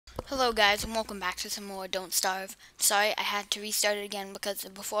Hello guys and welcome back to some more Don't Starve. Sorry, I had to restart it again because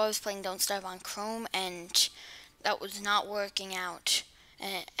before I was playing Don't Starve on Chrome and that was not working out.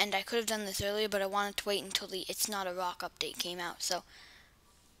 And I could have done this earlier, but I wanted to wait until the It's Not a Rock update came out. So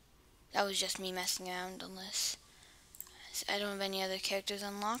that was just me messing around on this. I don't have any other characters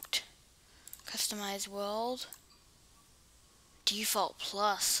unlocked. Customize world. Default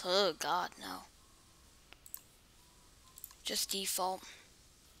plus. Oh god, no. Just default.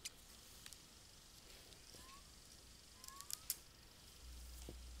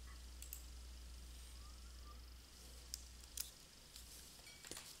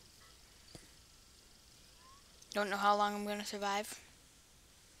 Don't know how long I'm going to survive.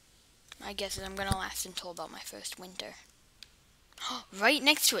 I guess I'm going to last until about my first winter. Right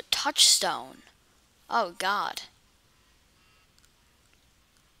next to a touchstone. Oh, God.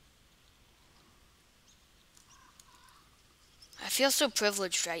 I feel so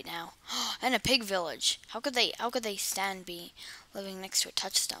privileged right now. And a pig village. How could they stand be living next to a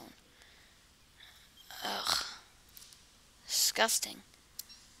touchstone? Ugh. Disgusting.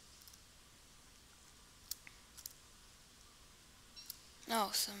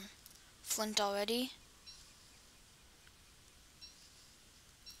 Oh, some flint already.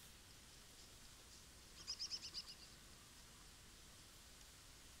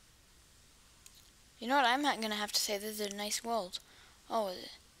 You know what? I'm not gonna have to say this is a nice world. Oh,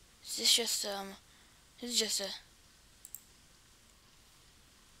 is this just this is just a. I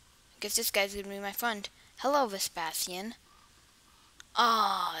guess this guy's gonna be my friend. Hello, Vespasian.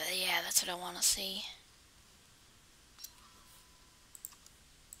 Oh, yeah, that's what I want to see.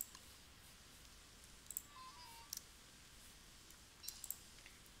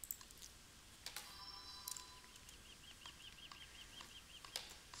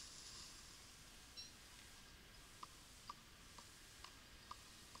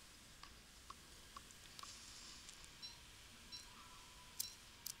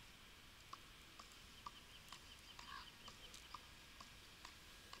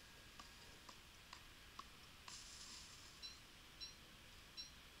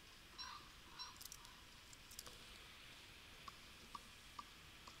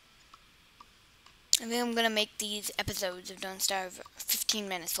 I think I'm gonna make these episodes of Don't Starve 15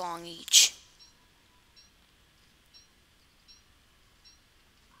 minutes long each.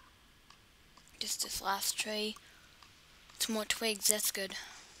 Just this last tree. Some more twigs, that's good.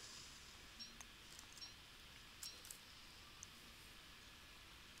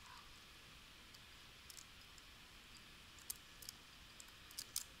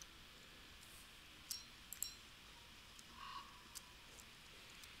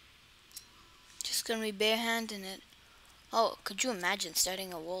 Just gonna be barehanding it. Oh, could you imagine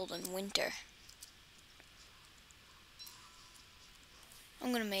starting a world in winter?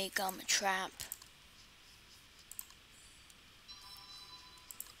 I'm gonna make a trap.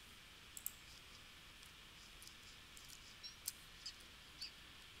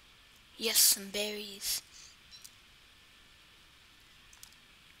 Yes, some berries.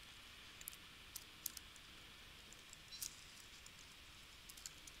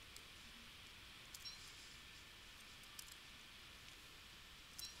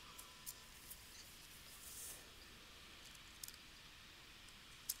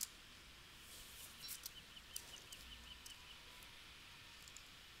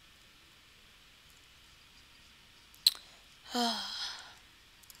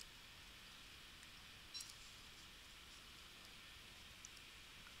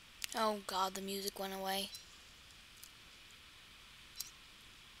 Oh god, the music went away.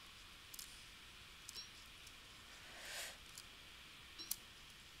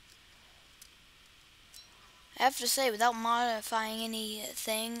 I have to say, without modifying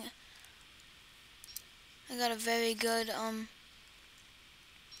anything, I got a very good, I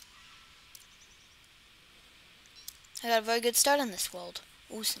got a very good start on this world.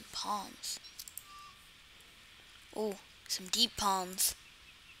 Ooh, some palms. Ooh, some deep palms.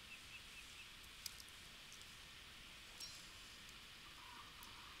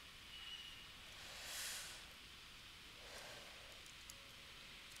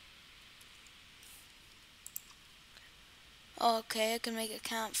 Okay, I can make a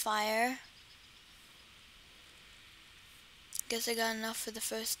campfire. Guess I got enough for the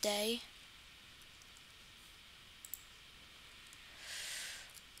first day.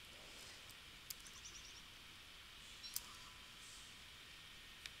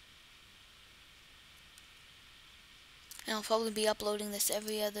 And I'll probably be uploading this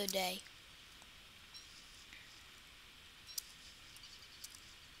every other day.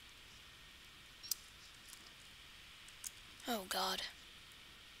 Oh god.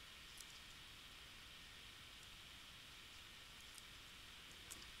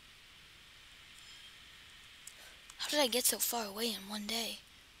 How did I get so far away in one day?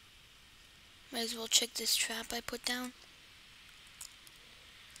 Might as well check this trap I put down.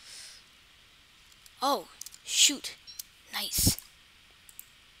 Oh, shoot. Nice.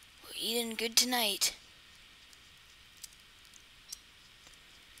 We're eating good tonight.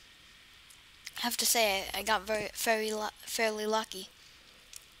 I have to say, I got fairly lucky.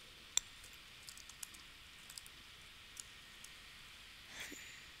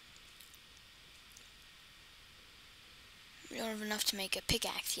 We don't have enough to make a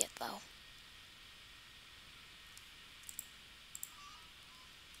pickaxe yet, though.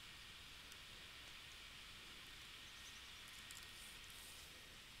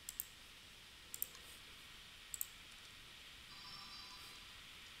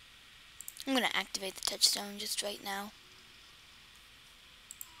 I'm gonna activate the touchstone just right now.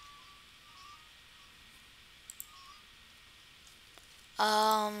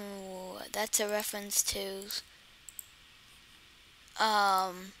 That's a reference to,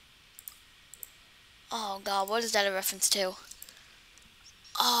 oh god, what is that a reference to?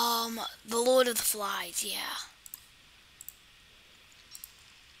 The Lord of the Flies, yeah.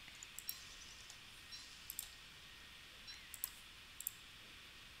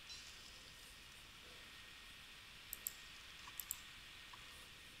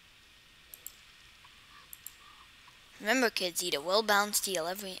 Remember, kids, eat a well-balanced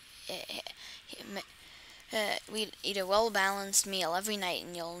meal we eat a well-balanced meal every night,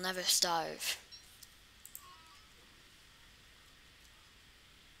 and you'll never starve.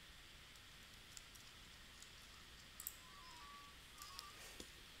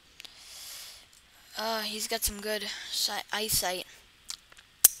 He's got some good eyesight.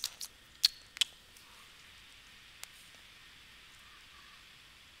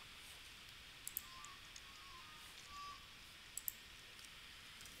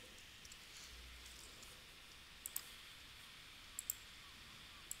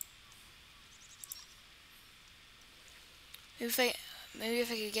 Maybe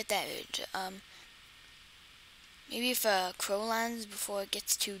if I could get that, maybe if a crow lands before it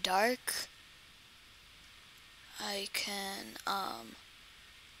gets too dark, I can,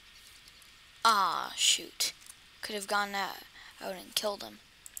 shoot. Could have gone out and killed him.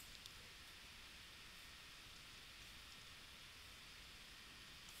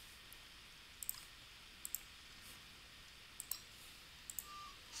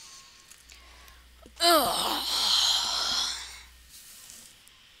 Ugh.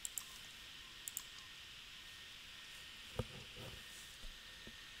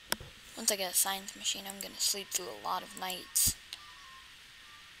 Once I get a science machine, I'm gonna sleep through a lot of nights.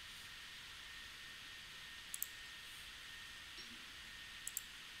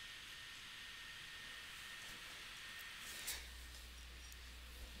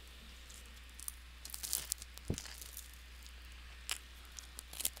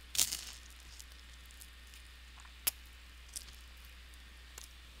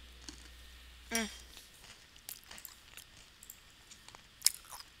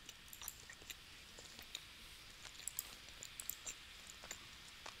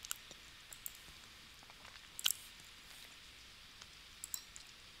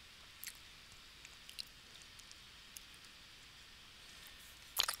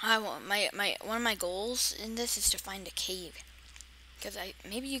 I want one of my goals in this is to find a cave, because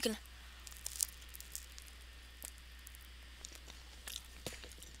maybe you can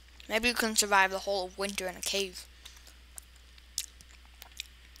survive the whole of winter in a cave.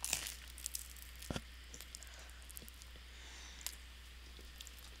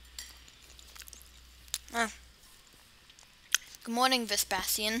 Good morning,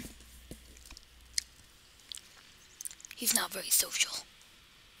 Vespasian. He's not very social.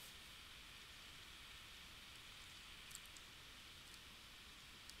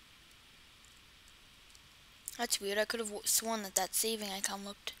 That's weird. I could have sworn that saving icon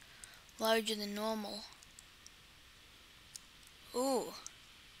looked larger than normal. Ooh.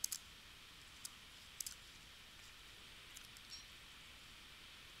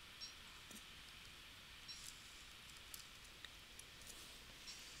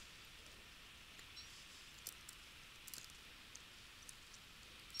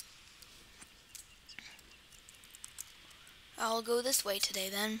 I'll go this way today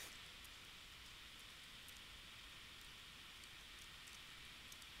then.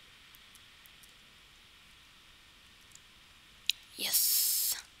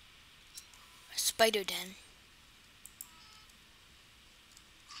 Yes. A spider den.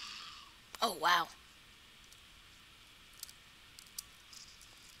 Oh, wow.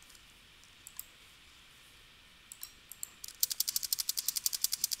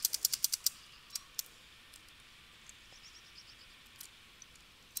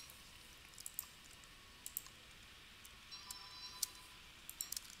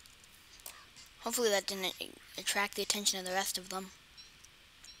 Hopefully that didn't attract the attention of the rest of them.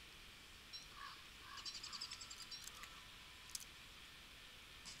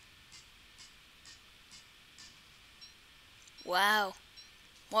 Wow,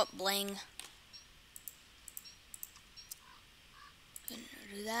 what bling. Gonna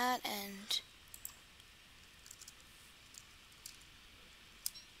do that and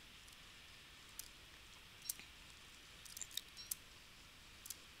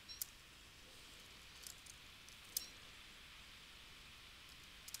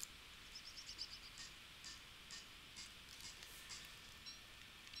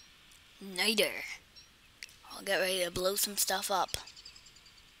niter. I'll get ready to blow some stuff up.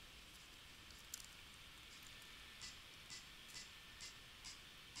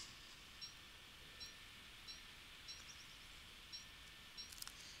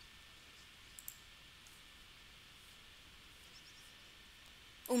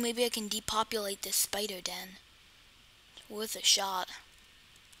 Oh, maybe I can depopulate this spider den. It's worth a shot.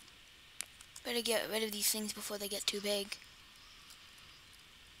 Better get rid of these things before they get too big.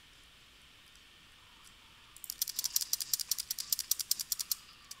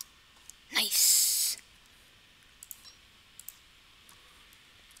 Nice.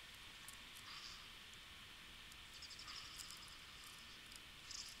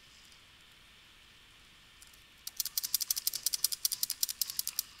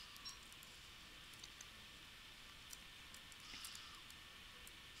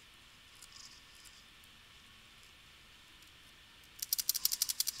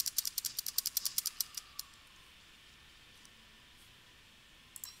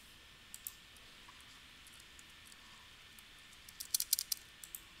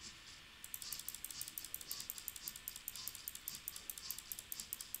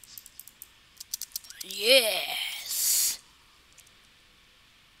 Yes.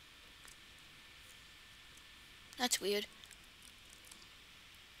 That's weird.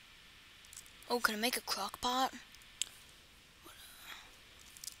 Oh, can I make a crock pot?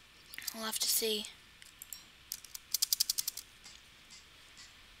 We'll have to see.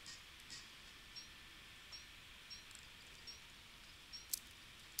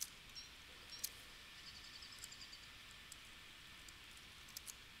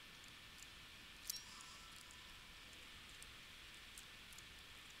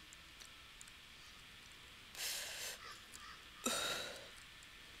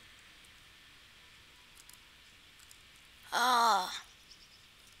 Ah.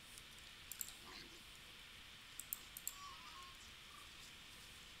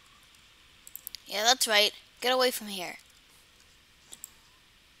 Yeah, that's right. Get away from here.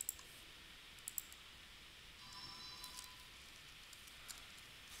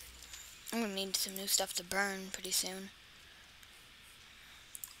 I'm gonna need some new stuff to burn pretty soon.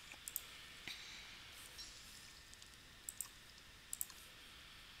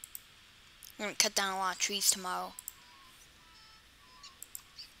 I'm gonna cut down a lot of trees tomorrow.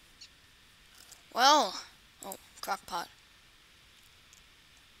 Well, oh, crock pot.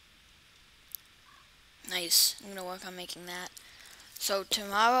 Nice. I'm gonna work on making that. So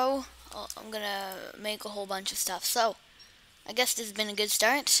tomorrow, I'm gonna make a whole bunch of stuff. So, I guess this has been a good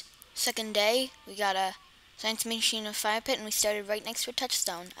start. Second day, we got a science machine and fire pit, and we started right next to a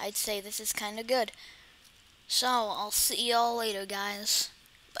touchstone. I'd say this is kind of good. So, I'll see y'all later, guys.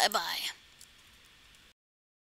 Bye-bye.